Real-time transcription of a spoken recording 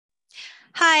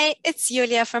Hi, it's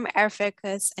Julia from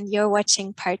airfocus, and you're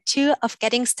watching part 2 of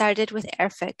Getting Started with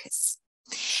airfocus.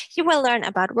 You will learn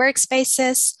about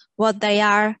workspaces, what they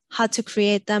are, how to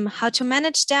create them, how to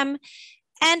manage them,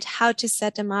 and how to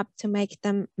set them up to make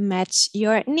them match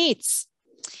your needs.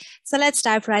 So let's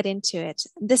dive right into it.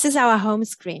 This is our home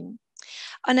screen.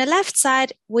 On the left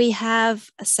side, we have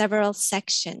several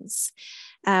sections.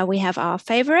 We have our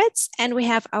favorites and we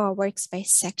have our workspace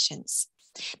sections.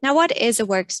 Now, what is a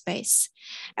workspace?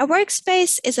 A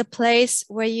workspace is a place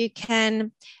where you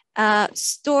can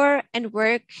store and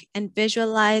work and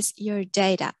visualize your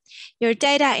data. Your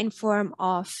data in form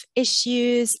of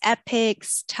issues,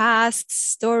 epics, tasks,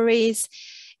 stories,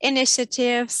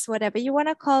 initiatives, whatever you want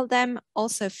to call them,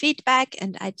 also feedback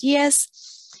and ideas.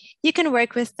 You can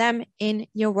work with them in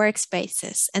your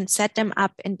workspaces and set them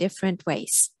up in different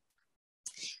ways.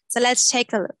 So let's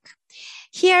take a look.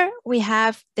 Here we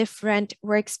have different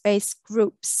workspace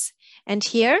groups, and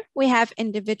here we have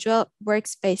individual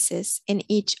workspaces in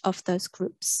each of those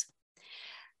groups.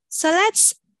 So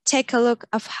let's take a look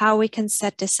of how we can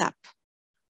set this up.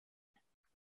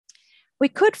 We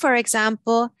could, for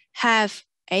example, have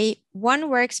one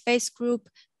workspace group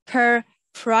per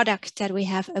product that we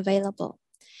have available.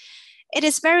 It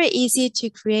is very easy to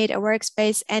create a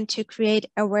workspace and to create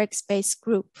a workspace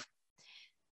group.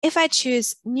 If I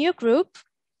choose new group,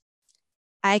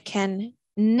 I can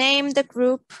name the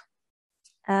group,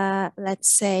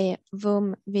 let's say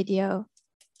VOOM video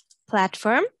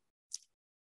platform.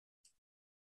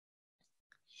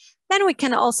 Then we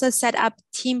can also set up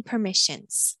team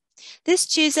permissions. This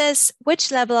chooses which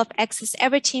level of access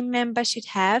every team member should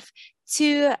have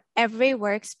to every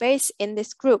workspace in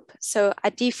this group, so a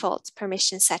default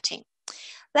permission setting.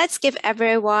 Let's give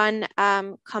everyone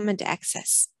common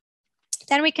access.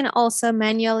 Then we can also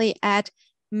manually add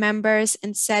members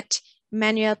and set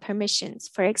manual permissions.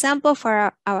 For example,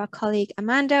 for our colleague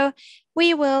Amando,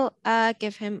 we will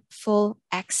give him full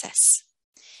access.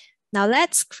 Now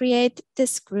let's create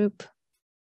this group.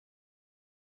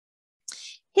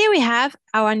 Here we have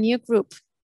our new group.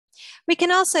 We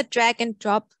can also drag and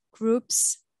drop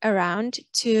groups around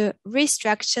to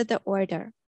restructure the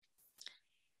order.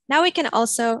 Now we can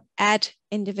also add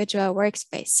individual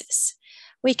workspaces.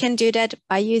 We can do that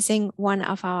by using one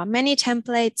of our many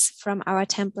templates from our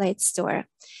template store.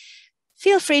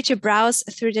 Feel free to browse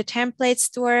through the template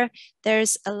store.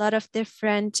 There's a lot of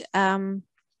different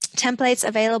templates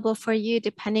available for you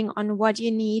depending on what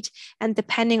you need and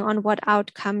depending on what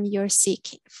outcome you're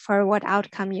seeking,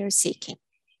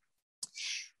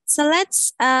 So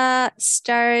let's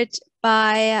start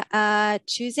by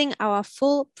choosing our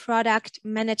full product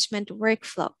management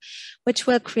workflow, which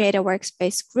will create a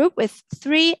workspace group with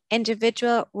 3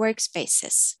 individual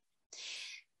workspaces.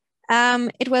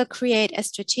 It will create a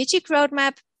strategic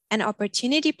roadmap, an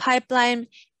opportunity pipeline,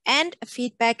 and a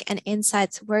feedback and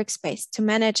insights workspace to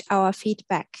manage our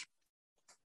feedback.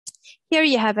 Here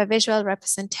you have a visual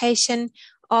representation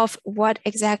of what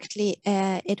exactly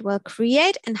it will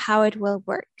create and how it will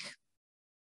work.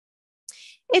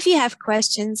 If you have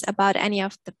questions about any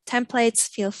of the templates,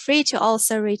 feel free to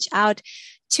also reach out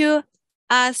to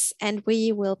us and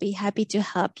we will be happy to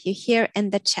help you here in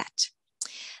the chat.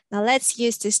 Now let's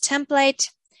use this template.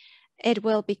 It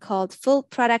will be called Full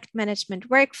Product Management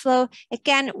Workflow.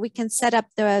 Again, we can set up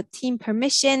the team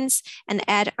permissions and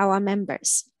add our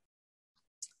members.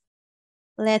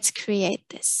 Let's create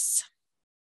this.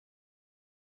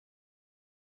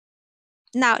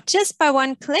 Now, just by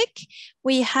one click,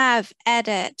 we have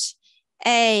added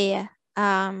a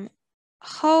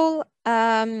whole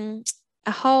set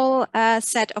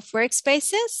of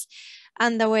workspaces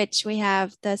under which we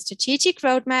have the strategic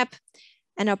roadmap,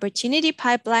 an opportunity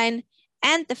pipeline,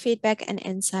 and the feedback and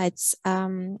insights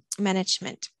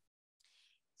management.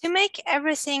 To make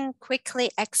everything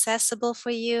quickly accessible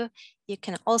for you, you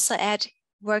can also add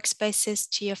workspaces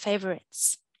to your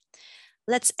favorites.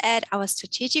 Let's add our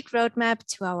strategic roadmap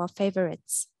to our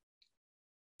favorites.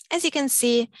 As you can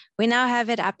see, we now have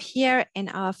it up here in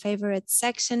our favorites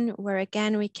section, where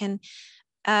again, we can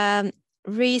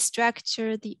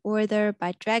restructure the order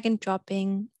by drag and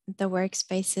dropping the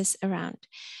workspaces around.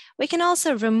 We can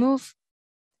also remove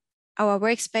our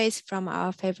workspace from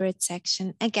our favorite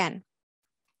section again.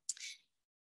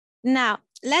 Now,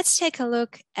 let's take a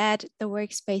look at the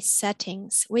workspace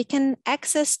settings. We can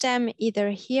access them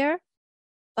either here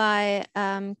by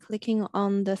clicking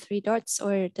on the 3 dots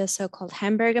or the so-called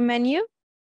hamburger menu,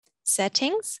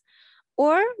 settings,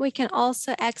 or we can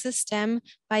also access them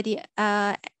by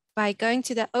going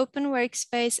to the open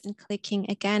workspace and clicking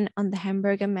again on the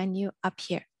hamburger menu up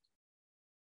here.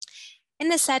 In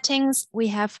the settings, we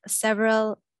have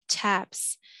several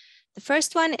tabs. The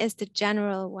first one is the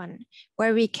general one,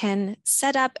 where we can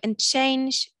set up and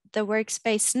change the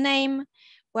workspace name,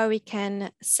 where we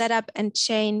can set up and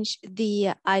change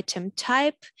the item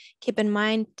type. Keep in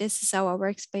mind, this is our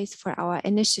workspace for our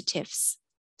initiatives.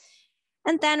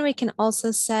 And then we can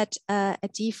also set a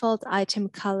default item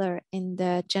color in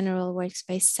the general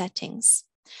workspace settings.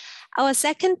 Our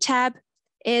second tab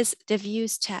is the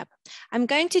Views tab. I'm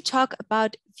going to talk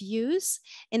about views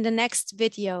in the next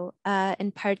video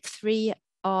in part 3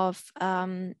 of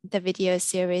the video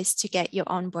series to get you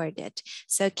onboarded.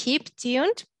 So keep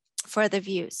tuned for the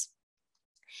views.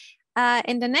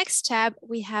 In the next tab,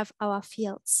 we have our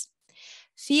fields.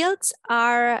 Fields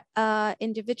are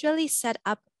individually set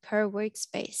up per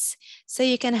workspace. So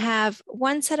you can have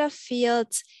one set of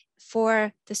fields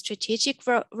for the strategic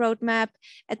roadmap,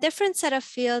 a different set of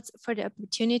fields for the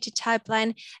opportunity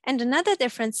pipeline, and another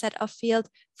different set of fields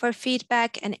for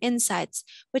feedback and insights,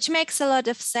 which makes a lot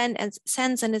of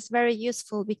sense and is very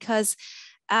useful because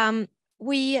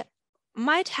we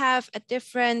might have a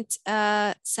different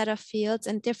set of fields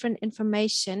and different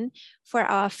information for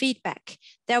our feedback.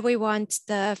 There we want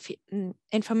the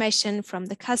information from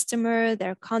the customer,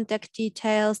 their contact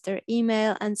details, their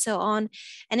email, and so on.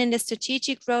 And in the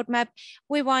strategic roadmap,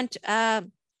 we want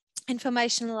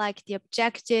information like the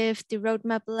objective, the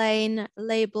roadmap lane,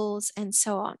 labels, and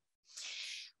so on.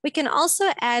 We can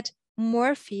also add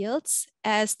more fields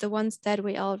as the ones that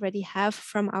we already have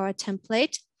from our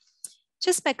template,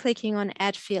 just by clicking on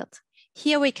Add Field.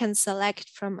 Here we can select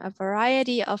from a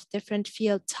variety of different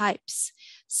field types.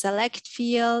 Select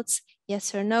fields,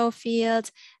 yes or no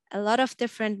field, a lot of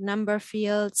different number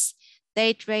fields,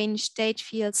 date range, date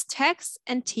fields, text,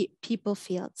 and people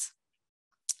fields.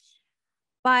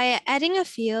 By adding a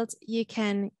field, you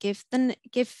can give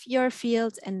your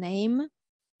field a name.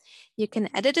 You can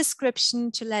add a description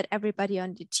to let everybody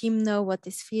on the team know what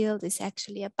this field is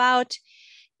actually about.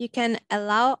 You can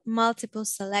allow multiple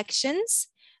selections,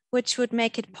 which would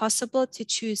make it possible to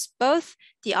choose both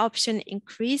the option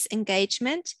increase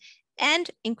engagement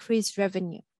and increase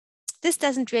revenue. This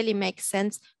doesn't really make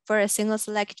sense for a single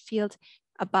select field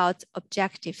about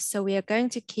objectives, so we are going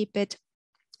to keep it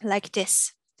like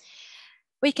this.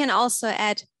 We can also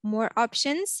add more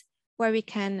options where we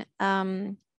can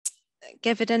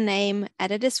give it a name,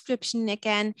 add a description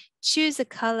again, choose a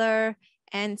color,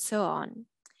 and so on.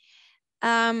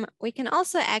 We can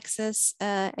also access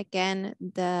again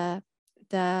the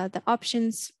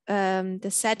options, the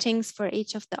settings for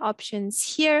each of the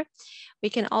options here. We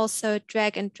can also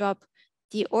drag and drop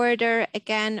the order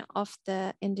again of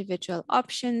the individual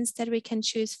options that we can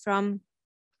choose from.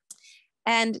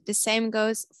 And the same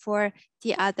goes for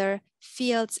the other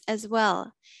fields as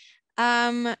well.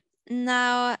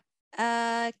 Now,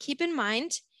 keep in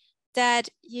mind that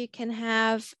you can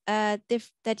have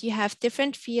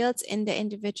different fields in the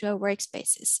individual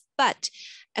workspaces. But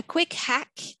a quick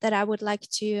hack that I would like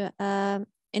to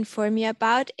inform you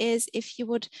about is if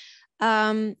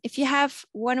you have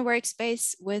one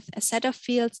workspace with a set of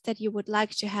fields that you would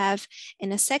like to have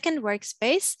in a second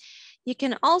workspace, you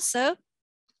can also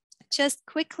just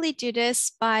quickly do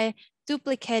this by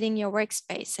duplicating your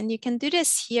workspace. And you can do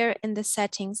this here in the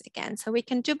settings again. So we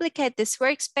can duplicate this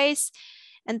workspace,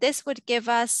 and this would give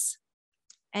us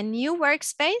a new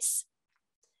workspace.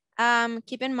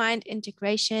 Keep in mind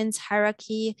integrations,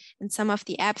 hierarchy, and some of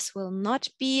the apps will not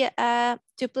be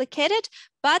duplicated,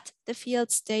 but the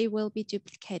fields, they will be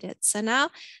duplicated. So now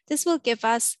this will give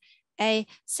us a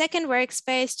second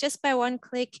workspace. Just by one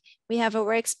click, we have a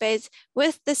workspace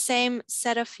with the same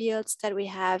set of fields that we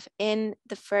have in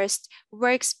the first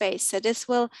workspace. So this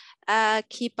will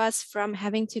keep us from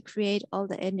having to create all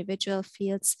the individual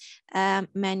fields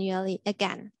manually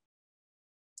again.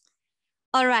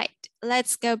 All right,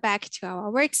 let's go back to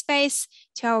our workspace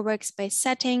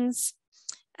settings.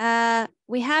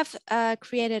 We have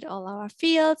created all our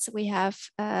fields. We have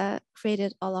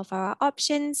created all of our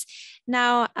options.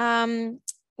 Now,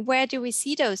 where do we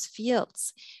see those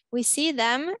fields? We see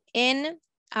them in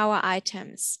our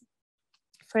items.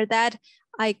 For that,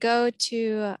 I go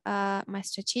to my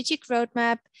strategic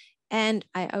roadmap and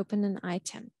I open an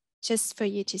item just for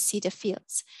you to see the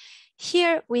fields.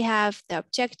 Here we have the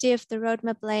objective, the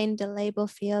roadmap lane, the label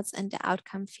fields, and the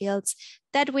outcome fields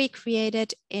that we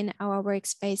created in our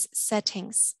workspace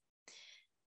settings.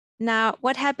 Now,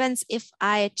 what happens if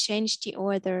I change the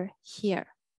order here?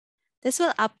 This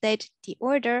will update the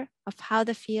order of how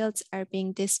the fields are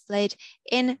being displayed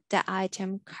in the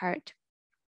item card.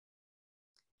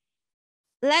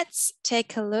 Let's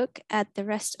take a look at the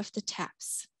rest of the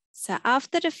tabs. So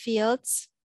after the fields,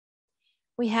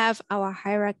 we have our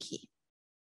hierarchy.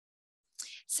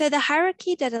 So the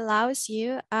hierarchy that allows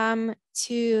you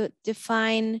to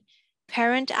define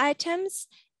parent items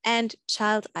and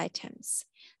child items.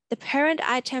 The parent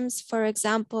items, for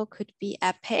example, could be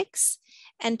epics,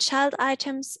 and child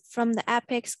items from the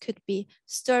epics could be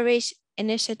storage,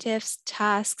 initiatives,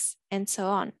 tasks, and so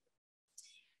on.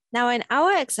 Now, in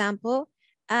our example,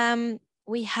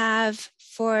 we have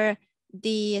for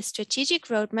the strategic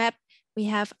roadmap, we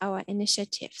have our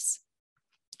initiatives.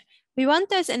 We want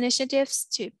those initiatives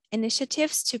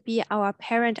to be our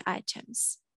parent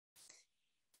items.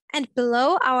 And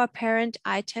below our parent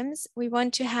items, we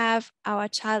want to have our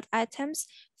child items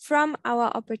from our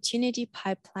opportunity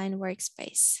pipeline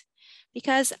workspace,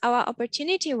 because our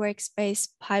opportunity workspace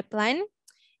pipeline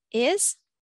is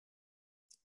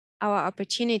our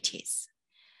opportunities.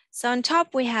 So on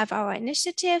top, we have our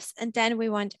initiatives, and then we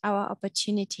want our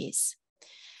opportunities.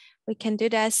 We can do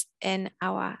this in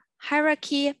our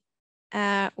hierarchy,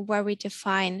 where we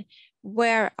define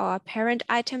where our parent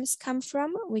items come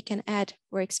from. We can add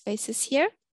workspaces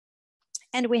here.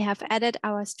 And we have added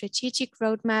our strategic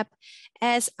roadmap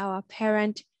as our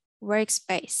parent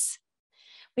workspace.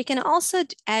 We can also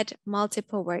add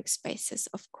multiple workspaces,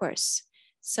 of course.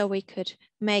 So we could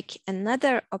make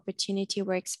another opportunity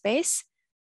workspace,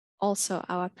 also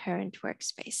our parent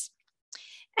workspace.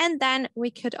 And then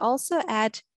we could also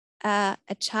add a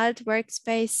child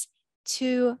workspace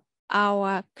to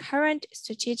our current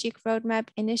strategic roadmap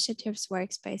initiatives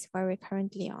workspace where we're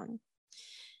currently on.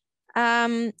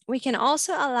 We can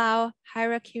also allow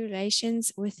hierarchy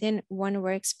relations within one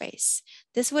workspace.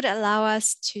 This would allow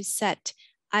us to set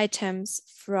items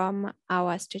from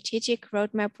our strategic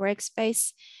roadmap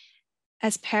workspace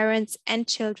as parents and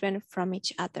children from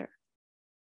each other.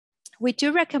 We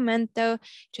do recommend, though,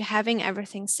 to having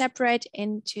everything separate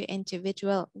into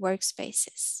individual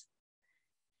workspaces.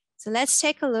 So let's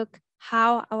take a look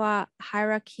how our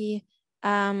hierarchy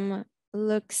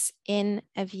looks in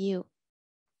a view.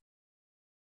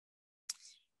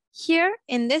 Here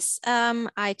in this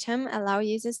item, allow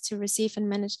users to receive and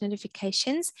manage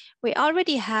notifications. We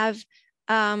already have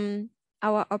our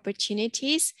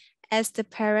opportunities as the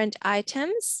parent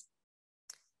items.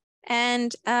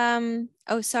 And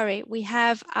we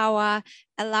have our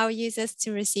allow users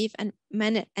to receive and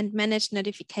manage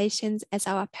notifications as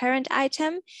our parent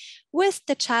item with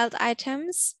the child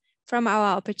items from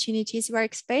our opportunities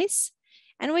workspace.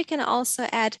 And we can also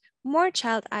add more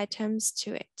child items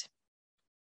to it.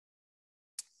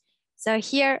 So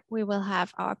here we will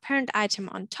have our parent item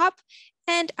on top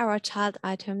and our child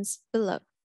items below.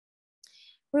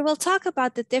 We will talk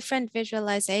about the different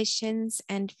visualizations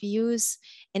and views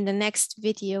in the next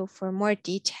video for more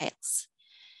details.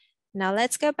 Now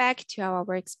let's go back to our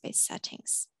workspace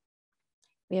settings.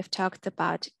 We have talked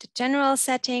about the general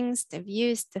settings, the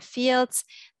views, the fields,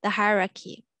 the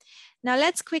hierarchy. Now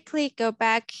let's quickly go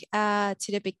back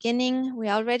to the beginning. We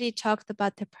already talked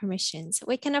about the permissions.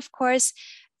 We can, of course,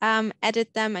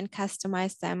 edit them and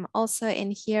customize them also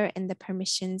in here in the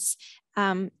permissions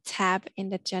tab in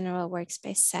the general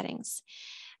workspace settings.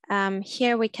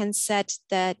 Here we can set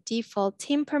the default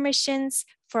team permissions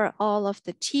for all of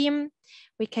the team.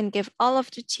 We can give all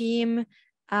of the team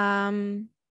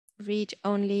read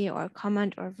only or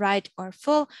comment or write or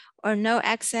full or no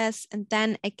access. And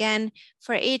then again,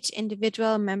 for each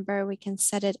individual member, we can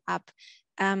set it up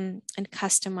and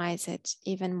customize it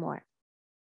even more.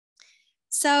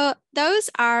 So those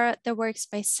are the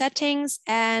workspace settings,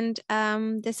 and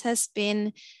this has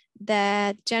been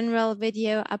the general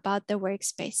video about the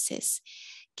workspaces.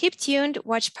 Keep tuned,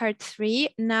 watch part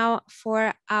 3. Now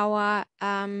for our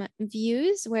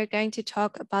views, we're going to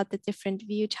talk about the different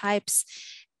view types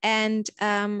and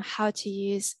how to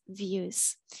use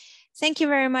views. Thank you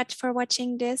very much for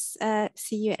watching this.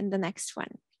 See you in the next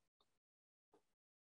one.